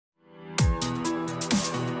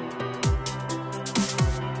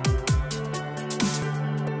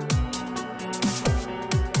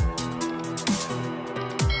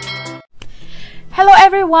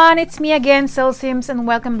everyone, it's me again, Sil Sims, and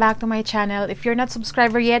welcome back to my channel. If you're not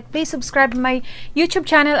subscriber yet, please subscribe to my YouTube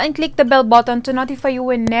channel and click the bell button to notify you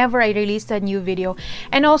whenever I release a new video.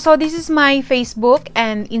 And also, this is my Facebook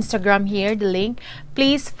and Instagram here, the link.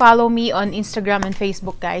 Please follow me on Instagram and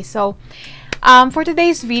Facebook, guys. So, for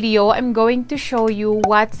today's video, I'm going to show you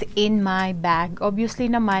what's in my bag. Obviously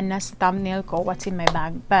naman, nasa thumbnail ko, what's in my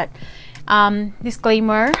bag. But,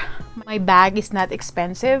 disclaimer, my bag is not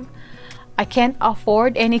expensive. I can't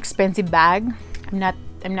afford any expensive bag. I'm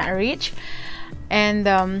not rich. And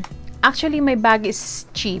actually my bag is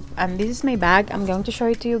cheap. And this is my bag. I'm going to show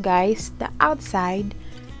it to you guys. The outside.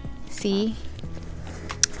 See?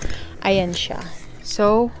 Ayan siya.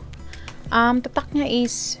 So, tatak niya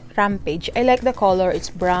is Rampage. I like the color. It's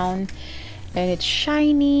brown. And it's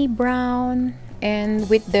shiny brown. And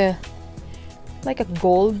with the like a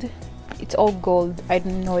gold. It's all gold. I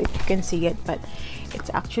don't know if you can see it, but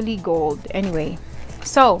it's actually gold. Anyway,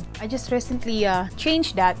 so I just recently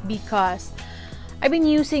changed that because I've been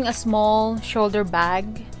using a small shoulder bag.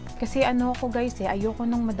 Kasi ano ako guys ayoko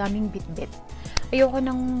ng madaming bitbit. Ayoko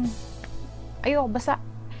basta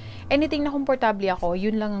anything na komportable ako,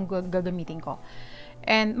 yun lang ang gagamitin ko.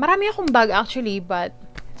 And marami akong bag actually, but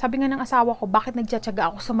sabi nga ng asawa ko, bakit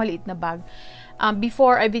nagtsatsaga ako sa maliit na bag?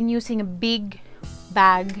 Before, I've been using a big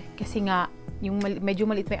bag kasi nga yung medyo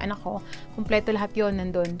maliit may anak ko, kumpleto lahat yon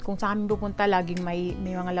nandun. Kung saan kami pupunta, laging may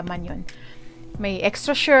mga laman yon. May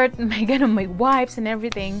extra shirt, may ganun, may wipes and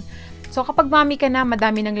everything. So kapag mami ka na,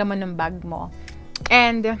 madami ng laman ng bag mo.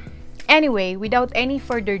 And anyway, without any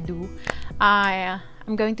further ado,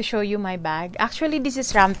 I'm going to show you my bag. Actually, this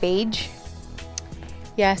is Rampage.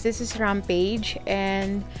 Yes, this is Rampage.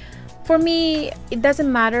 And for me, it doesn't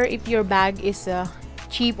matter if your bag is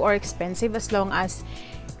cheap or expensive, as long as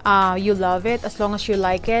you love it, as long as you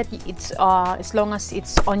like it. It's as long as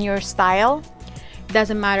it's on your style. It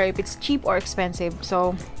doesn't matter if it's cheap or expensive.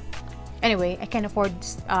 So anyway, I can afford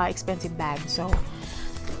expensive bags, so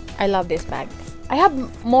I love this bag. I have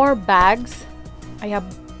more bags. I have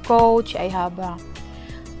Coach, I have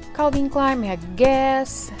Calvin Klein, I have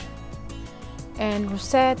Guess and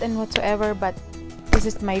Rosette and whatsoever, but this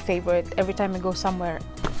is my favorite. Every time I go somewhere,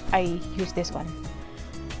 I use this one.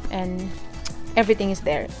 And everything is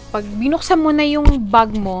there. Pag binuksan mo na yung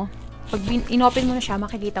bag mo, pag inopen mo na siya,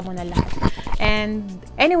 makikita mo na lahat. And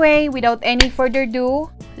anyway, without any further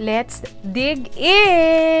ado, let's dig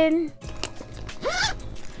in!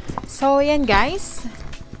 So, yan guys.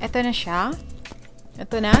 Ito na siya.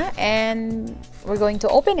 Ito na. And we're going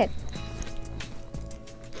to open it.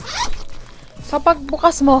 So, pag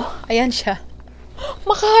bukas mo, ayan siya.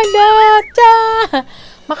 Makalat siya!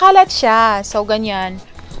 Makalat siya. So, ganyan.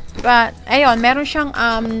 But, ayun, meron siyang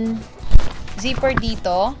zipper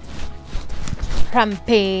dito.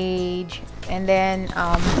 Rampage. And then,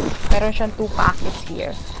 meron siyang 2 packets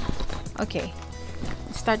here. Okay.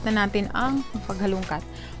 Start na natin ang paghalungkat.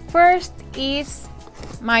 First is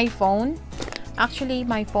my phone. Actually,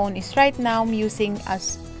 my phone is right now I'm using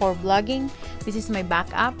as for vlogging. This is my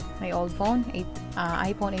backup, my old phone,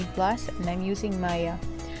 iPhone 8 Plus. And I'm using my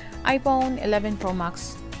iPhone 11 Pro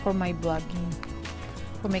Max for my vlogging.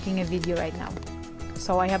 For making a video right now.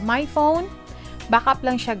 So I have my phone. Backup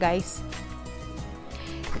lang siya guys.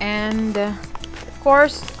 And of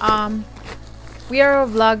course, we are a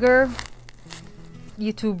vlogger,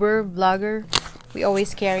 YouTuber, vlogger. We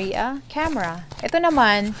always carry a camera. Ito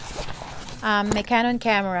naman, my Canon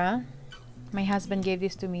camera. My husband gave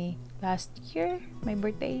this to me last year, my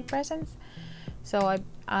birthday presents. So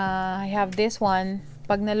I have this one.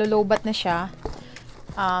 Pag nalolobat na siya,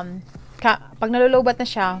 pag nalolobat na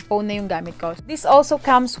siya, phone na yung gamit ko. This also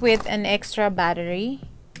comes with an extra battery.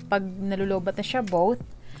 Pag nalolobat na siya, both.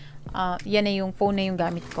 Yan na yung phone na yung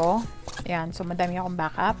gamit ko. Ayan, so madami akong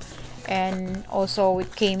backup. And also,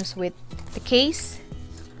 it comes with the case.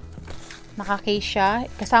 Naka-case siya.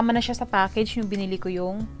 Kasama na siya sa package yung binili ko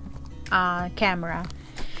yung camera.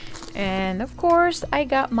 And of course, I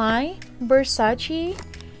got my Versace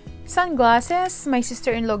sunglasses. My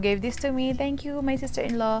sister-in-law gave this to me. Thank you, my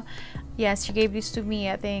sister-in-law. Yes, she gave this to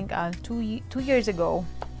me, I think, 2 years ago.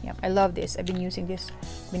 Yep, I love this. I've been using this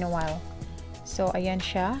been a while. So, ayan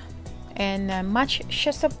siya. And match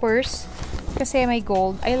siya sa purse. Kasi may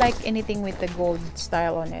gold. I like anything with the gold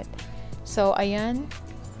style on it. So, ayan.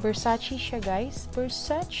 Versace siya, guys.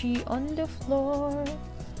 Versace on the floor.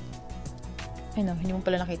 Ay, no. Hindi mo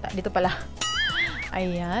pala nakita. Dito pala.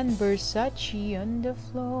 Ayan. Versace on the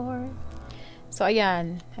floor. So,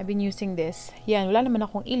 ayan. I've been using this. Ayan. Wala naman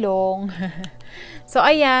akong ilong. So,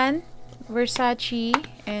 ayan. Versace.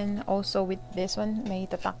 And also with this one, may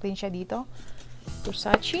tatak din siya dito.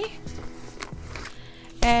 Versace.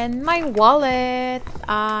 And my wallet.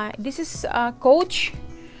 This is Coach.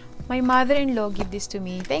 My mother-in-law gave this to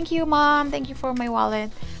me. Thank you, Mom. Thank you for my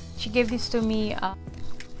wallet. She gave this to me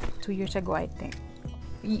 2 years ago, I think.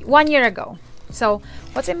 1 year ago. So,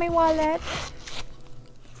 what's in my wallet?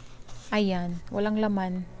 Ayan, walang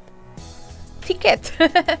laman. Ticket.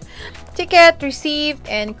 Ticket, receipt,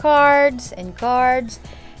 and cards, and cards,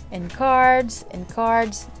 and cards, and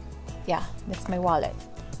cards. Yeah, that's my wallet.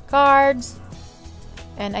 Cards.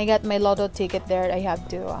 And I got my lotto ticket there. I have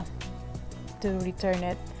to return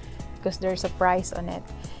it because there's a price on it.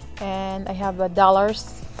 And I have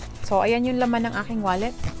dollars. So, ayan yung laman ng aking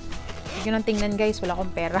wallet. Huwag nyo nang tingnan, guys. Wala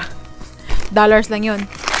akong pera. Dollars lang yun.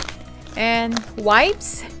 And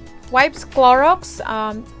wipes. Wipes, Clorox.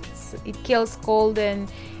 It kills cold and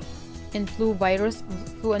flu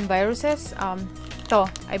and viruses.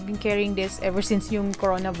 I've been carrying this ever since yung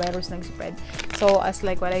coronavirus nag-spread. So, as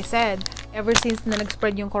like what I said, ever since na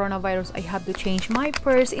nag-spread yung coronavirus, I have to change my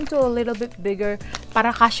purse into a little bit bigger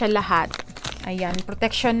para kasya lahat. Ayan,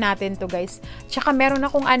 protection natin to, guys. Tsaka meron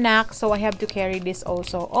akong anak, so I have to carry this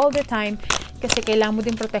also all the time kasi kailangan mo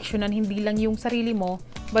din protectionan hindi lang yung sarili mo,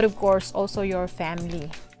 but of course also your family.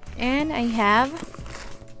 And I have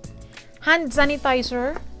hand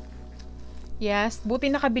sanitizer. Yes,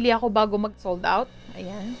 buti nakabili ako bago mag-sold out.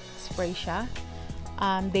 Ayan, spray siya.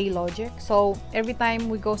 Daylogic. So, every time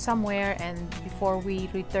we go somewhere and before we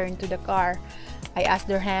return to the car, I ask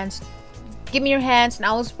their hands, give me your hands and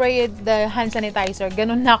I'll spray the hand sanitizer.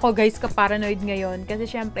 Ganun na ako, guys, ka-paranoid ngayon. Kasi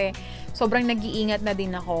syempre, sobrang nag-iingat na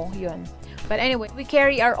din ako. Yun. But anyway, we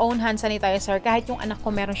carry our own hand sanitizer. Kahit yung anak ko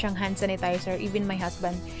meron siyang hand sanitizer, even my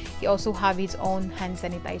husband, he also have his own hand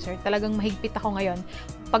sanitizer. Talagang mahigpit ako ngayon.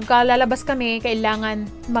 Pagka lalabas kami, kailangan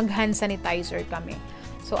mag-hand sanitizer kami.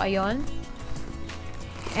 So, ayun.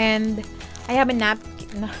 And I have a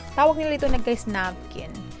napkin. Tawag nila ito na, guys,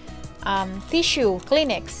 napkin. Tissue,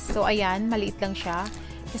 Kleenex. So, ayan, maliit lang siya.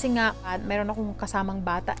 Kasi nga, meron akong kasamang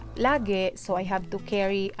bata lagi. So, I have to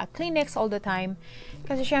carry a Kleenex all the time.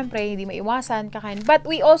 Kasi, syempre, hindi maiwasan, kakain. But,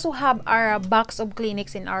 we also have our box of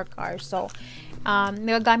Kleenex in our car. So,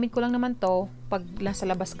 nagagamit ko lang naman to pag nasa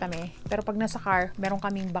labas kami. Pero, pag nasa car, meron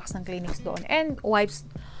kaming box ng Kleenex doon. And, wipes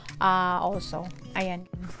also. Ayan.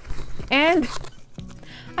 And,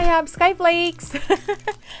 I have Skyflakes.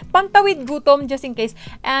 Pantawid gutom just in case.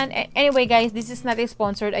 And anyway, guys, this is not a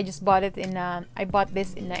sponsored. I just bought it I bought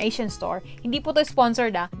this in an Asian store. Hindi po to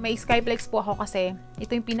sponsored May Skyflakes po ako kasi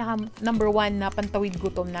ito yung pinaka number 1 na pantawid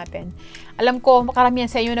gutom natin. Alam ko, makaramihan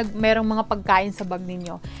sa inyo merong mga pagkain sa bag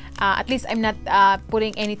ninyo. At least I'm not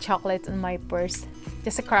putting any chocolates in my purse.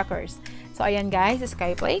 Just the crackers. So, ayan, guys,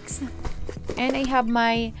 Skyflakes. And I have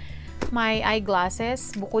my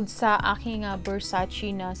eyeglasses. Bukod sa aking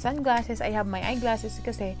Versace na sunglasses, I have my eyeglasses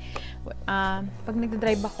kasi pag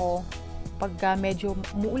nagdadrive ako, pag medyo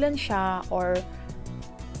muulan siya or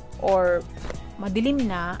madilim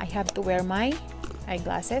na, I have to wear my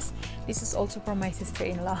eyeglasses. This is also for my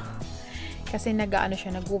sister-in-law. Kasi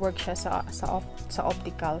nag-work siya sa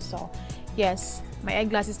optical. So, yes, may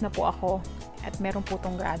eyeglasses na po ako at meron po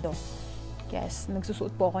tong grado. Yes,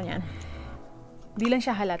 nagsusuot po ako niyan. Di lang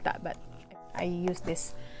siya halata, but I use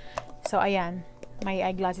this. So, ayan. May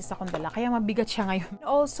eyeglasses akong dala. Kaya mabigat siya ngayon.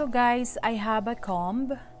 Also, guys, I have a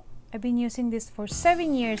comb. I've been using this for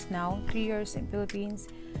 7 years now. 3 years in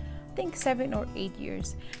Philippines. I think 7 or 8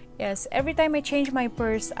 years. Yes, every time I change my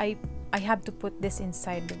purse, I have to put this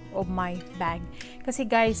inside of my bag. Kasi,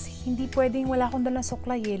 guys, hindi pwedeng wala akong dalang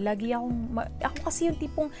suklay eh. Ako kasi yung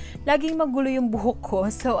tipong laging magulo yung buhok ko.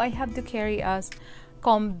 So, I have to carry a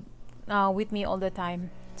comb with me all the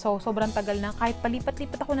time. So, sobrang tagal na. Kahit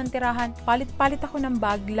palipat-lipat ako ng tirahan, palit-palit ako ng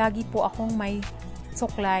bag, lagi po akong may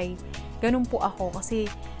suklay. Ganun po ako.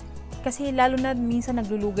 Kasi lalo na minsan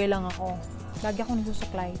naglulugay lang ako. Lagi akong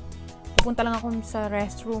nagsusuklay. Pupunta lang ako sa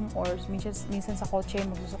restroom or minsan sa kotse,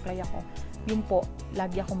 magsusuklay ako. Yun po,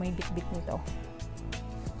 lagi ako may bit-bit nito.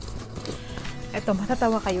 Eto,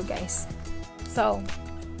 matatawa kayo, guys. So,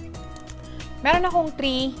 meron akong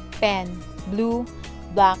 3 pen. Blue,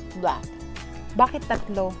 black. Bakit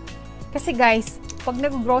 3? Kasi, guys, pag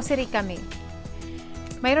nag-grocery kami,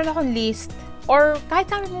 mayroon akong list. Or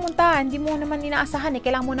kahit kami pumunta, hindi mo naman inaasahan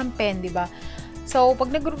kailangan mo ng pen, di ba? So,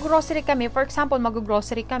 pag nag-grocery kami, for example,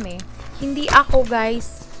 mag-grocery kami, hindi ako,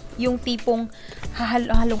 guys, yung tipong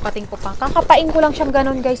halongkating ko pa. Kakapain ko lang siyang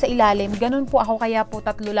ganun, guys, sa ilalim. Ganun po ako, kaya po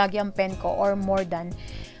 3 lagi ang pen ko or more than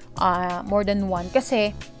 1.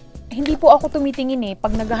 Kasi, hindi po ako tumitingin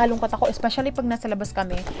pag naghahalongkat ako, especially pag nasa labas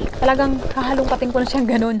kami, talagang hahalongkatin ko lang siyang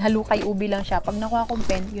ganun, halukay ubi lang siya. Pag nakuha akong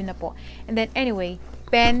pen, yun na po. And then, anyway,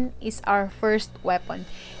 pen is our first weapon.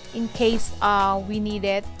 in case we need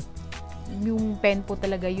it, yung pen po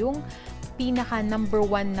talaga yung pinaka number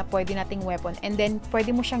one na pwede nating weapon. And then,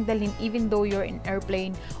 pwede mo siyang dalhin even though you're in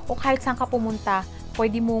airplane o kahit saan ka pumunta,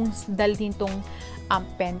 pwede mong dalhin tong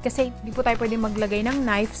pen. Kasi, di po tayo pwede maglagay ng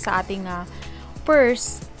knife sa ating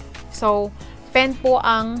purse. So, pen po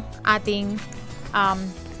ang ating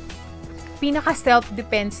pinaka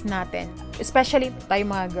self-defense natin. Especially tayo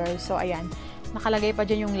mga girls. So, ayan. Nakalagay pa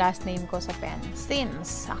dyan yung last name ko sa pen.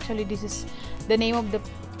 Sims. Actually, this is, the name of the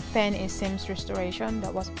pen is Sims Restoration.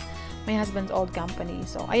 That was my husband's old company.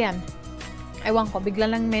 So, ayan. Ewan ko, bigla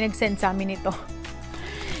lang may nag-send sa amin ito.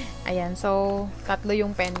 Ayan. So, tatlo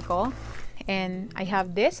yung pen ko. And I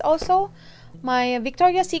have this also. My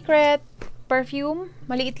Victoria's Secret perfume.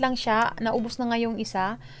 Maliit lang siya. Naubos na nga yung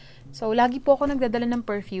isa. So, lagi po ako nagdadala ng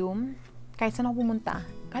perfume. Kahit saan ako pumunta.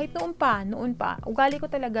 Kahit noon pa. Ugali ko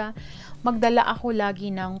talaga, magdala ako lagi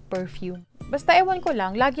ng perfume. Basta ewan ko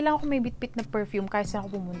lang, lagi lang ako may bitbit na perfume kahit saan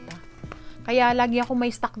ako pumunta. Kaya lagi ako may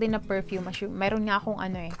stock din na perfume. Meron nga akong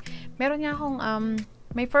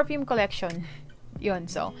may perfume collection. Yun,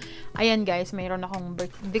 so, ayan guys, mayroon akong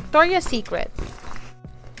Victoria's Secret.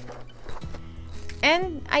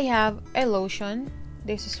 And I have a lotion.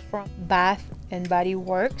 This is from Bath and Body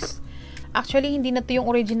Works. Actually, hindi na to yung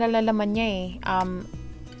original na laman niya eh.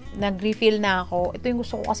 Nag-refill na ako. Ito yung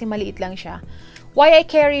gusto ko kasi maliit lang siya. Why I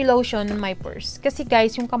carry lotion in my purse? Kasi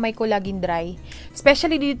guys, yung kamay ko laging dry.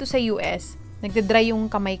 Especially dito sa US, nagda-dry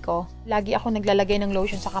yung kamay ko. Lagi ako naglalagay ng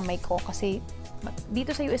lotion sa kamay ko kasi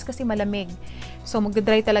dito sa US kasi malamig. So,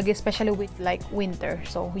 magda-dry talaga, especially with like winter.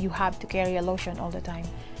 So, you have to carry a lotion all the time.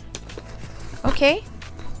 Okay.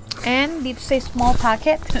 And dito sa small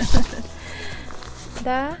packet,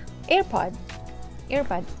 the AirPod.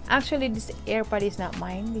 Actually, this AirPod is not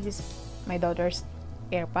mine. This is my daughter's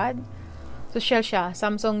AirPod. So, siya,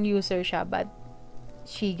 Samsung user siya, but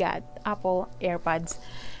she got Apple AirPods.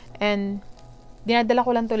 And, dinadala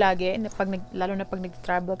ko lang to lagi, lalo na pag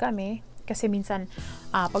nag-travel kami. Kasi minsan,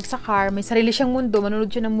 pag sa car, may sarili siyang mundo, manonood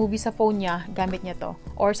siya ng movie sa phone niya, gamit niya to.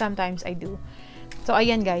 Or sometimes, I do. So,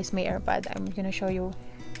 ayan guys, may AirPod. I'm gonna show you.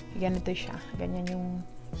 Ganito siya. Ganyan yung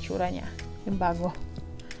tsura niya. Yung bago.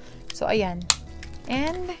 So, ayan.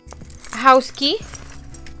 And, house key.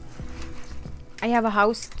 I have a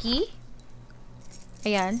house key.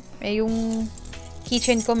 Ayan. Yung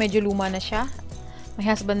kitchen ko, medyo luma na siya. My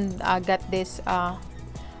husband got this, I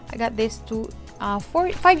got this 5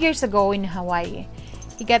 years ago in Hawaii.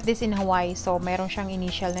 He got this in Hawaii. So, meron siyang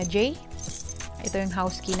initial na J. Ito yung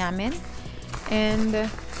house key namin. And,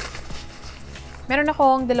 meron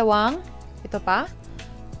akong dalawang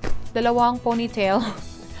ponytail.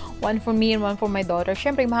 One for me and one for my daughter.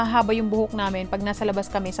 Siyempre, mahahaba yung buhok namin. Pag nasa labas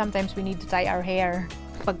kami, sometimes we need to tie our hair.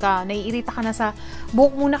 Pagka naiirita ka na sa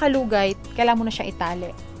buhok mo nakalugay, kailangan mo na siya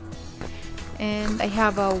itali. And I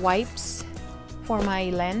have wipes for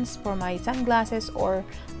my lens, for my sunglasses or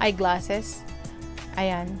eyeglasses.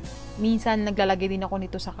 Ayan. Minsan, naglalagay din ako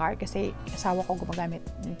nito sa car kasi asawa ko gumagamit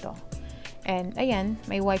nito. And, ayan,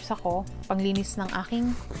 may wipes ako. Panglinis ng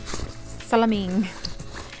aking salaming.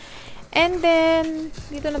 And then,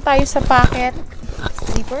 dito na tayo sa packet.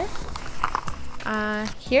 Zipper.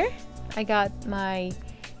 Here, I got my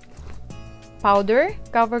powder.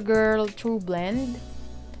 CoverGirl True Blend.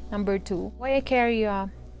 Number 2. Why I carry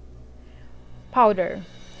powder?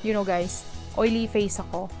 You know guys, oily face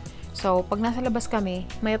ako. So, pag nasa labas kami,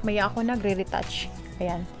 mayat-maya ako nagre-retouch.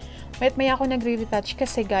 Ayan. Mayat-maya ako nagre-retouch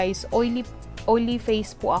kasi guys, oily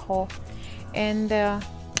face po ako. And,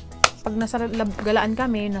 pag nasa galaan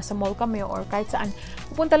kami, nasa mall kami, or kahit saan,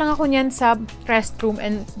 pupunta lang ako niyan sa restroom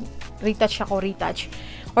and retouch.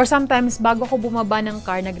 Or sometimes, bago ako bumaba ng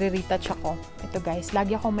car, nagre-retouch ako. Ito guys,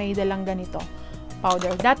 lagi ako may dalang ganito.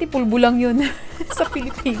 Powder. Dati pulbo lang yun sa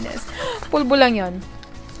Pilipinas. Pulbo lang yun.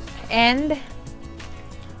 And,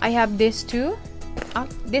 I have this too.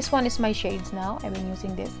 This one is my shades now. I've been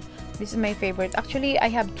using this. This is my favorite. Actually, I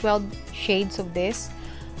have 12 shades of this.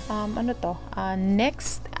 Ano to?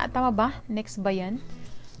 Next. Tama ba? Next ba yan?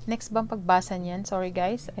 Next bang pagbasa niyan? Sorry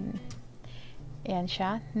guys. Ayan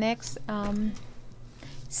siya. Next.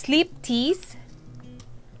 Sleep Teeth.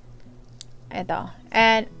 Ito.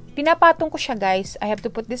 And, pinapatong ko siya guys. I have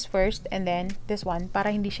to put this first and then this one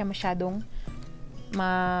para hindi siya masyadong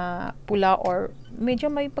mapula or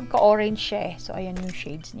medyo may pagka-orange siya eh. So, ayan yung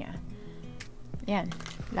shades niya. Ayan.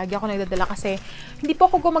 Lagi ako nagdadala kasi hindi po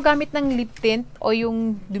ako gumagamit ng lip tint o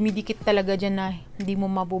yung dumidikit talaga dyan na hindi mo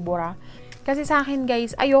mabubura. Kasi sa akin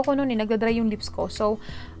guys, ayoko nun eh. Nagdadry yung lips ko. So,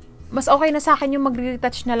 mas okay na sa akin yung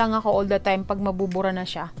magre-retouch na lang ako all the time pag mabubura na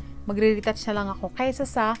siya. Magre-retouch na lang ako kaysa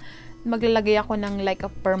sa maglalagay ako ng like a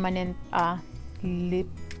permanent lip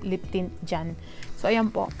lip tint dyan. So,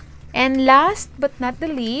 ayan po. And last but not the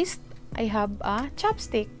least, I have a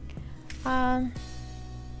chapstick.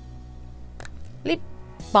 Lip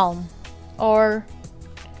balm. Or,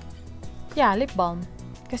 yeah, lip balm.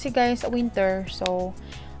 Kasi guys, winter. So,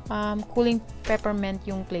 cooling peppermint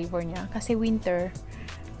yung flavor niya. Kasi winter,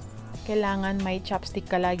 kailangan may chapstick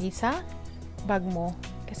ka lagi sa bag mo.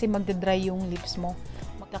 Kasi magdadry yung lips mo.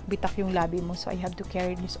 Magtakbitak yung labi mo. So, I have to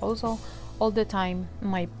carry this also all the time in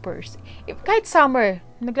my purse. Kahit summer,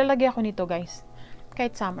 naglalagay ako nito guys.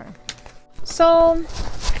 Kahit summer. So,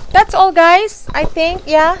 that's all guys. I think,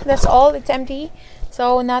 yeah, that's all. It's empty.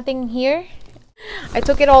 So, nothing here. I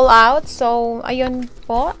took it all out. So, ayun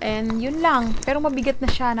po. And yun lang. Pero mabigat na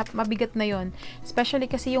siya. Mabigat na yun. Especially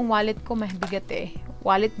kasi yung wallet ko mabigat eh.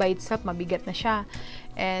 Wallet by itself, mabigat na siya.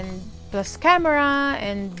 And plus camera.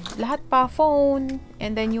 And lahat pa. Phone.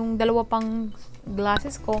 And then yung dalawa pang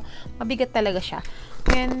glasses ko, mabigat talaga siya.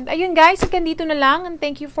 And ayun guys. Hanggang dito na lang. And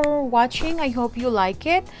thank you for watching. I hope you like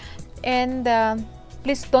it. And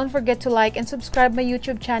please don't forget to like and subscribe my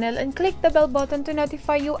YouTube channel and click the bell button to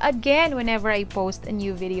notify you again whenever I post a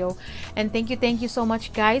new video. And thank you so much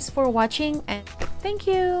guys for watching, and thank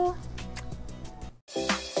you.